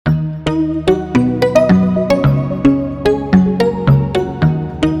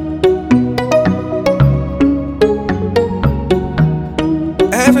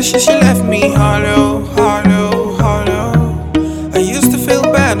she left me hollow, hollow, hollow. I used to feel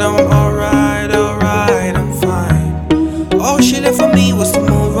bad, I'm alright, alright, I'm fine. All she did for me was to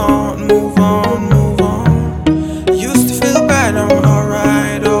move on, move on, move on. I used to feel bad, I'm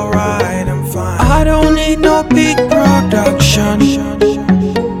alright, alright, I'm fine. I don't need no big production.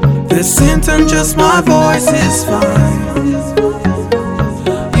 The synth and just my voice is fine.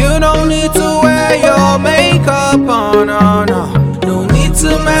 You don't need to wear your makeup on, oh no. No need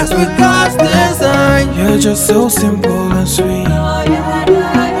to mess with God's design. You're just so simple and sweet.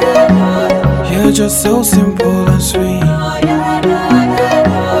 You're just so simple and sweet.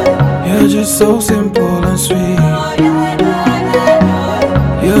 You're just so simple and sweet.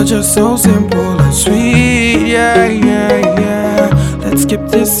 You're just so simple and sweet. Yeah, yeah, yeah. Let's keep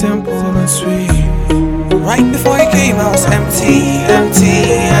this simple and sweet. Right before you came I was empty,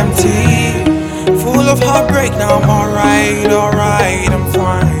 empty, empty. Full of heartbreak, now I'm alright, alright, I'm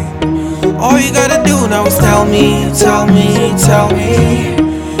fine. All you gotta do now is tell me, tell me, tell me.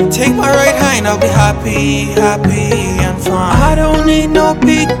 Take my right hand, I'll be happy, happy and fine. I don't need no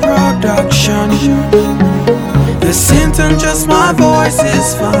big production. The synth and just my voice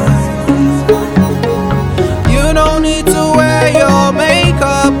is fine. You don't need to wear your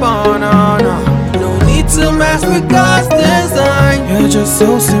makeup on, oh no. No need to mess with God's design. You're just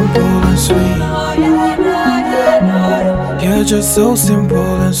so simple and sweet. You're just so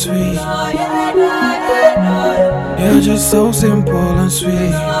simple and sweet. You're just so simple and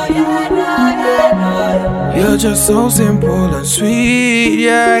sweet. You're just so simple and sweet.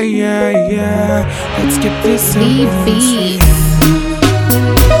 Yeah, yeah, yeah. Let's keep this simple and sweet.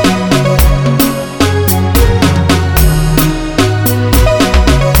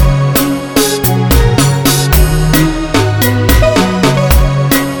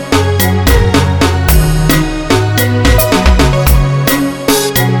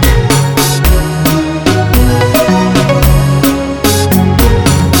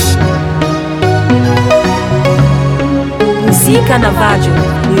 Música na rádio,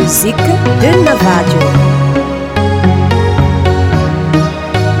 música de na rádio.